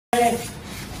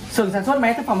Xưởng sản xuất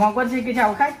máy thực phẩm Hoàng Quân xin kính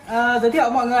chào khách. Giới thiệu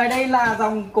mọi người, đây là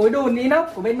dòng cối đùn inox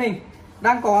của bên mình.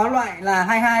 Đang có loại là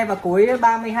 22 và cối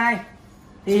 32.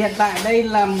 Thì hiện tại đây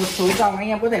là một số dòng anh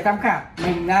em có thể tham khảo.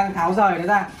 Mình đang tháo rời nó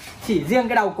ra. Chỉ riêng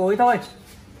cái đầu cối thôi.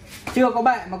 Chưa có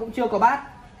bệ mà cũng chưa có bát.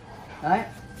 Đấy.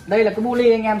 Đây là cái bu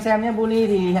ly anh em xem nhé. Bu ly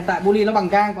thì hiện tại bu ly nó bằng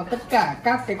gang. Còn tất cả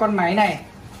các cái con máy này,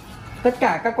 tất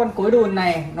cả các con cối đùn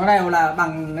này nó đều là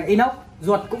bằng inox.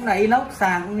 Ruột cũng là inox,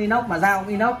 sàng cũng inox, mà dao cũng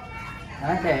inox.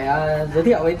 Đấy, để giới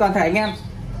thiệu với toàn thể anh em.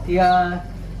 Thì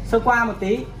sơ qua một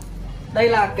tí. Đây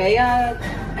là cái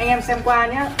anh em xem qua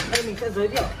nhé. Đây mình sẽ giới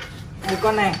thiệu một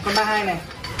con này, con 32 này.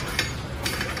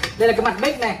 Đây là cái mặt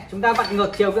bích này, chúng ta vặn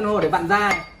ngược chiều kim đồng hồ để vặn ra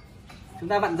này. Chúng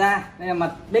ta vặn ra, đây là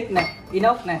mặt bích này,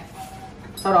 inox này.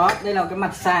 Sau đó đây là cái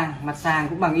mặt sàng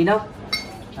cũng bằng inox.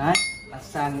 Đấy, mặt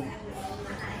sàng.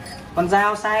 Còn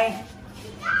dao xay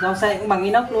cũng bằng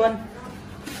inox luôn.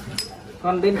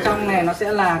 Còn bên trong này nó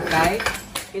sẽ là cái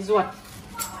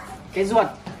ruột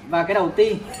và cái đầu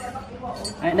ti.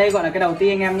 Đấy, đây gọi là cái đầu ti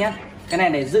anh em nhé. Cái này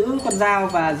để giữ con dao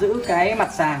và giữ cái mặt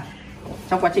sàng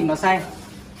trong quá trình nó xay.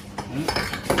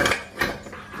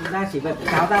 Chúng ta chỉ việc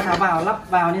tháo ra tháo vào, lắp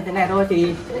vào như thế này thôi.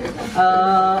 Thì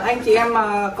anh chị em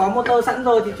mà có motor sẵn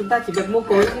rồi thì chúng ta chỉ việc mua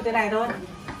cối như thế này thôi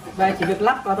và chỉ việc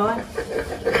lắp vào thôi.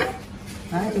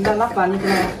 Đấy, chúng ta lắp vào như thế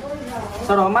này.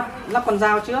 Sau đó lắp con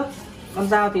dao trước. Con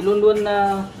dao thì luôn luôn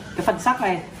cái phần sắc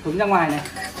này túm ra ngoài này.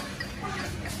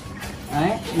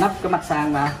 Đấy, lắp cái mặt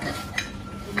sàng vào.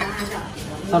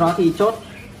 Sau đó thì chốt.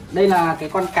 Đây là cái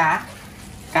con cá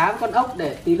với con ốc,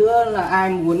 để tí nữa là ai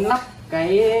muốn lắp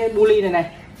cái bu ly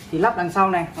này thì lắp đằng sau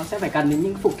này nó sẽ phải cần đến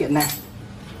những phụ kiện này.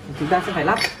 Chúng ta sẽ phải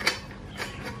lắp.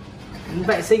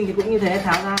 Vệ sinh thì cũng như thế,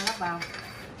 tháo ra lắp vào.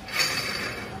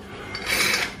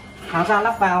 Tháo ra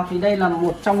lắp vào thì đây là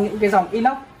một trong những cái dòng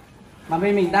inox mà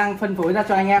bên mình đang phân phối ra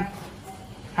cho anh em.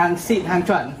 Hàng xịn, hàng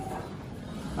chuẩn.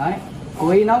 Đấy,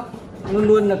 cối inox luôn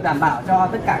luôn được đảm bảo cho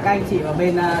tất cả các anh chị ở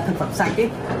bên thực phẩm sạch ấy,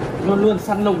 luôn luôn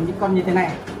săn lùng những con như thế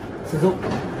này. Sử dụng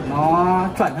nó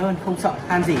chuẩn hơn, không sợ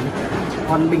than gì.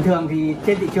 Còn bình thường thì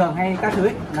trên thị trường hay các thứ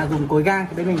ấy, là dùng cối gang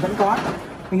thì bên mình vẫn có.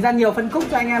 Mình ra nhiều phân khúc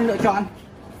cho anh em lựa chọn.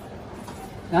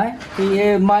 Đấy,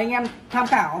 thì mời anh em tham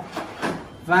khảo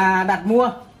và đặt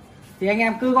mua. Thì anh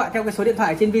em cứ gọi theo cái số điện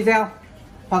thoại trên video,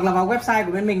 hoặc là vào website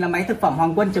của bên mình là máy thực phẩm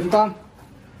hoangquân.com.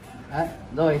 Đấy,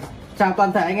 rồi chào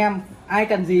toàn thể anh em. Ai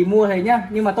cần gì mua thế nhá.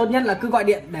 Nhưng mà tốt nhất là cứ gọi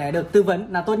điện để được tư vấn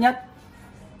là tốt nhất.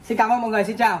 Xin cảm ơn mọi người,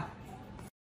 xin chào.